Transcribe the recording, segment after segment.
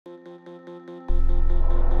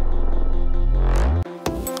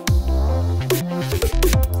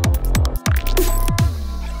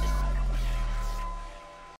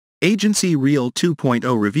AgencyReel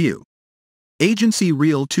 2.0 Review.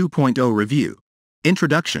 AgencyReel 2.0 Review.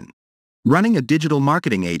 Introduction. Running a digital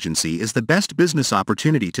marketing agency is the best business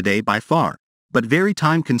opportunity today by far, but very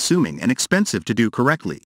time-consuming and expensive to do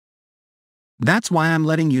correctly. That's why I'm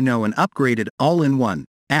letting you know an upgraded, all-in-one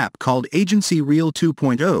app called AgencyReel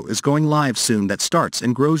 2.0 is going live soon that starts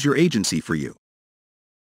and grows your agency for you.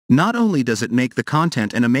 Not only does it make the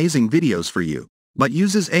content and amazing videos for you, but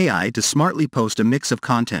uses AI to smartly post a mix of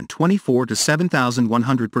content 24 to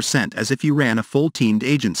 7,100% as if you ran a full-teamed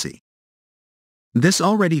agency. This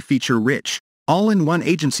already feature-rich, all-in-one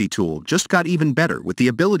agency tool just got even better with the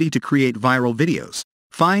ability to create viral videos,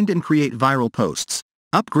 find and create viral posts,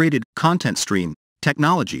 upgraded content stream,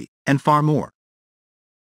 technology, and far more.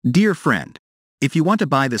 Dear friend, if you want to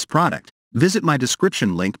buy this product, visit my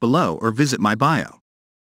description link below or visit my bio.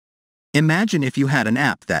 Imagine if you had an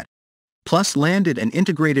app that Plus landed and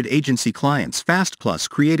integrated agency clients fast, plus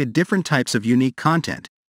created different types of unique content,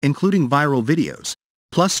 including viral videos,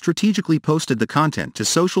 plus strategically posted the content to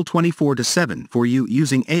social 24/7 for you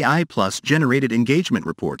using AI, plus generated engagement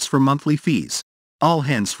reports for monthly fees, all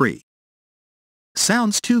hands-free.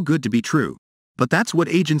 Sounds too good to be true, but that's what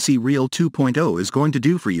AgencyReel 2.0 is going to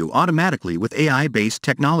do for you automatically with AI-based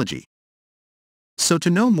technology. So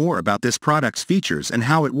to know more about this product's features and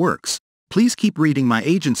how it works, please keep reading my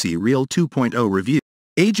AgencyReel 2.0 review.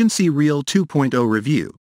 AgencyReel 2.0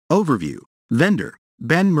 Review. Overview. Vendor,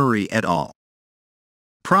 Ben Murray et al.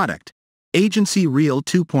 Product, AgencyReel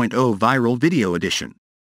 2.0 Viral Video Edition.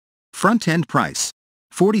 Front-end price,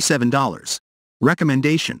 $47.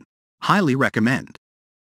 Recommendation, highly recommend.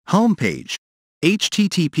 Homepage,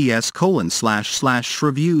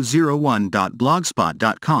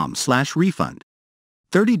 https://review01.blogspot.com/refund.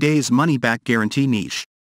 30 days money-back guarantee. Niche.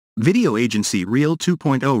 Video AgencyReel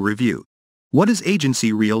 2.0 Review. What is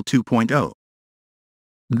AgencyReel 2.0?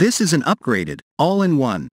 This is an upgraded,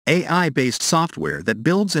 all-in-one, AI-based software that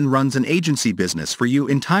builds and runs an agency business for you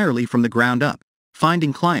entirely from the ground up,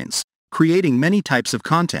 finding clients, creating many types of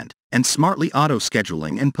content, and smartly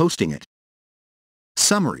auto-scheduling and posting it.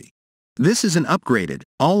 Summary. This is an upgraded,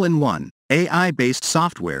 all-in-one, AI-based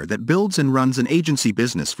software that builds and runs an agency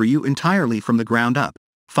business for you entirely from the ground up,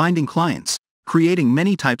 finding clients, creating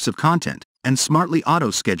many types of content, and smartly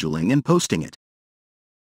auto-scheduling and posting it.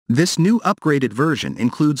 This new upgraded version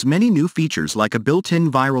includes many new features like a built-in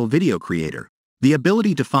viral video creator, the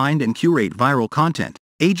ability to find and curate viral content,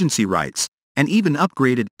 agency rights, and even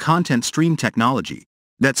upgraded content stream technology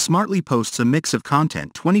that smartly posts a mix of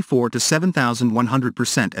content 24 to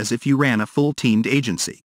 7,100% as if you ran a full-teamed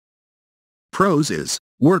agency. Pros is,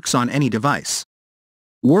 works on any device.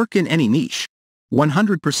 Work in any niche.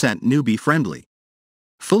 100% newbie-friendly.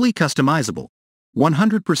 Fully customizable.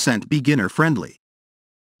 100% beginner-friendly.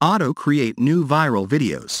 Auto-create new viral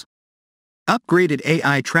videos. Upgraded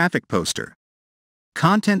AI traffic poster.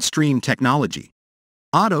 Content stream technology.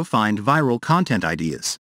 Auto-find viral content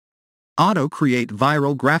ideas. Auto-create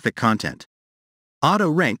viral graphic content.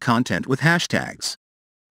 Auto-rank content with hashtags.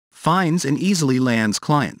 Finds and easily lands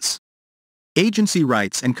clients. Agency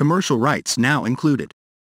rights and commercial rights now included.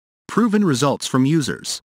 Proven results from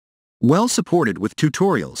users. Well supported with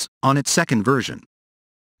tutorials on its second version.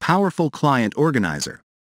 Powerful client organizer.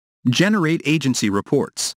 Generate agency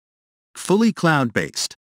reports. Fully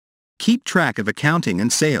cloud-based. Keep track of accounting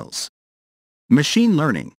and sales. Machine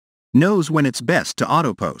learning. Knows when it's best to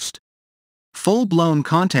auto-post. Full-blown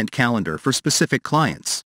content calendar for specific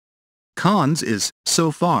clients. Cons is, so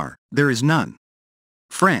far, there is none.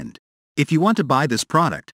 Friend, if you want to buy this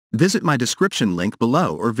product, visit my description link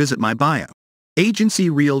below or visit my bio.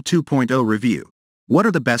 AgencyReel 2.0 Review. What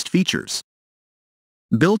are the best features?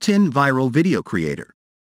 Built-in viral video creator.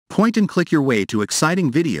 Point and click your way to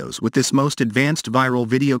exciting videos with this most advanced viral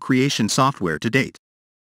video creation software to date.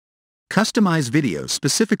 Customize videos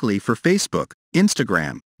specifically for Facebook,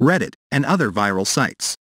 Instagram, Reddit, and other viral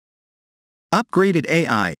sites. Upgraded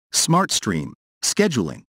AI, Smart Stream,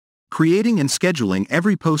 scheduling. Creating and scheduling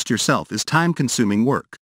every post yourself is time-consuming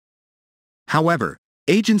work. However,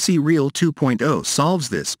 AgencyReel 2.0 solves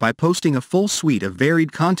this by posting a full suite of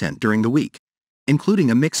varied content during the week,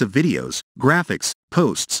 including a mix of videos, graphics,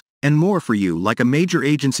 posts, and more for you like a major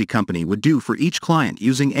agency company would do for each client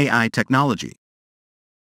using AI technology.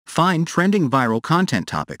 Find trending viral content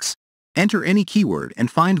topics. Enter any keyword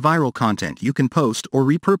and find viral content you can post or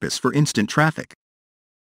repurpose for instant traffic.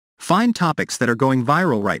 Find topics that are going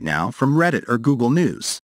viral right now from Reddit or Google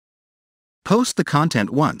News. Post the content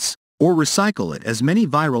once, or recycle it as many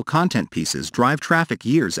viral content pieces drive traffic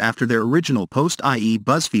years after their original post, i.e.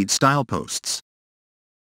 BuzzFeed-style posts.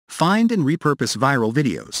 Find and repurpose viral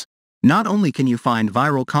videos. Not only can you find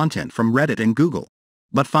viral content from Reddit and Google,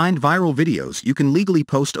 but find viral videos you can legally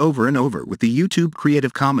post over and over with the YouTube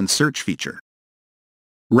Creative Commons search feature.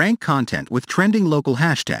 Rank content with trending local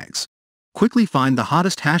hashtags. Quickly find the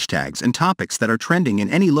hottest hashtags and topics that are trending in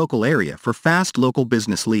any local area for fast local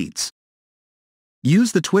business leads.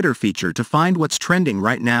 Use the Twitter feature to find what's trending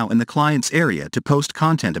right now in the client's area to post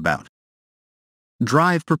content about.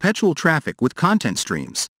 Drive perpetual traffic with content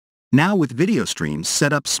streams. Now with video streams,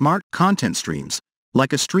 set up smart content streams,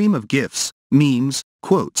 like a stream of GIFs, memes,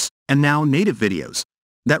 quotes, and now native videos,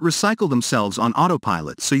 that recycle themselves on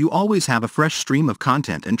autopilot so you always have a fresh stream of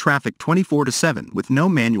content and traffic 24/7 with no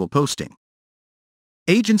manual posting.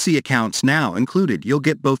 Agency accounts now included. You'll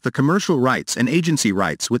get both the commercial rights and agency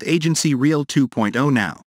rights with AgencyReel 2.0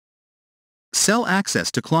 now. Sell access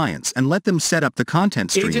to clients and let them set up the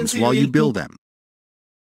content streams while you build them.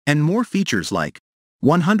 And more features like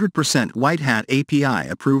 100% White Hat API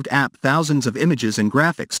approved app, thousands of images and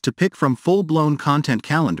graphics to pick from, full-blown content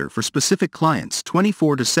calendar for specific clients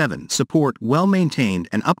 24/7 support, well-maintained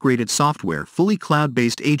and upgraded software, fully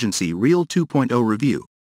cloud-based. AgencyReel 2.0 review.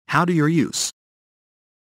 How do you use?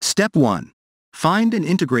 Step 1. Find and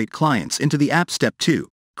integrate clients into the app. Step 2.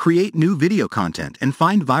 Create new video content and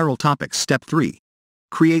find viral topics. Step 3.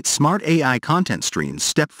 Create smart AI content streams.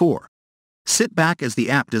 Step 4. Sit back as the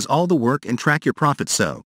app does all the work and track your profits.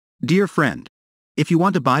 So, dear friend, if you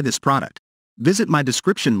want to buy this product, visit my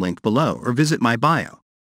description link below or visit my bio.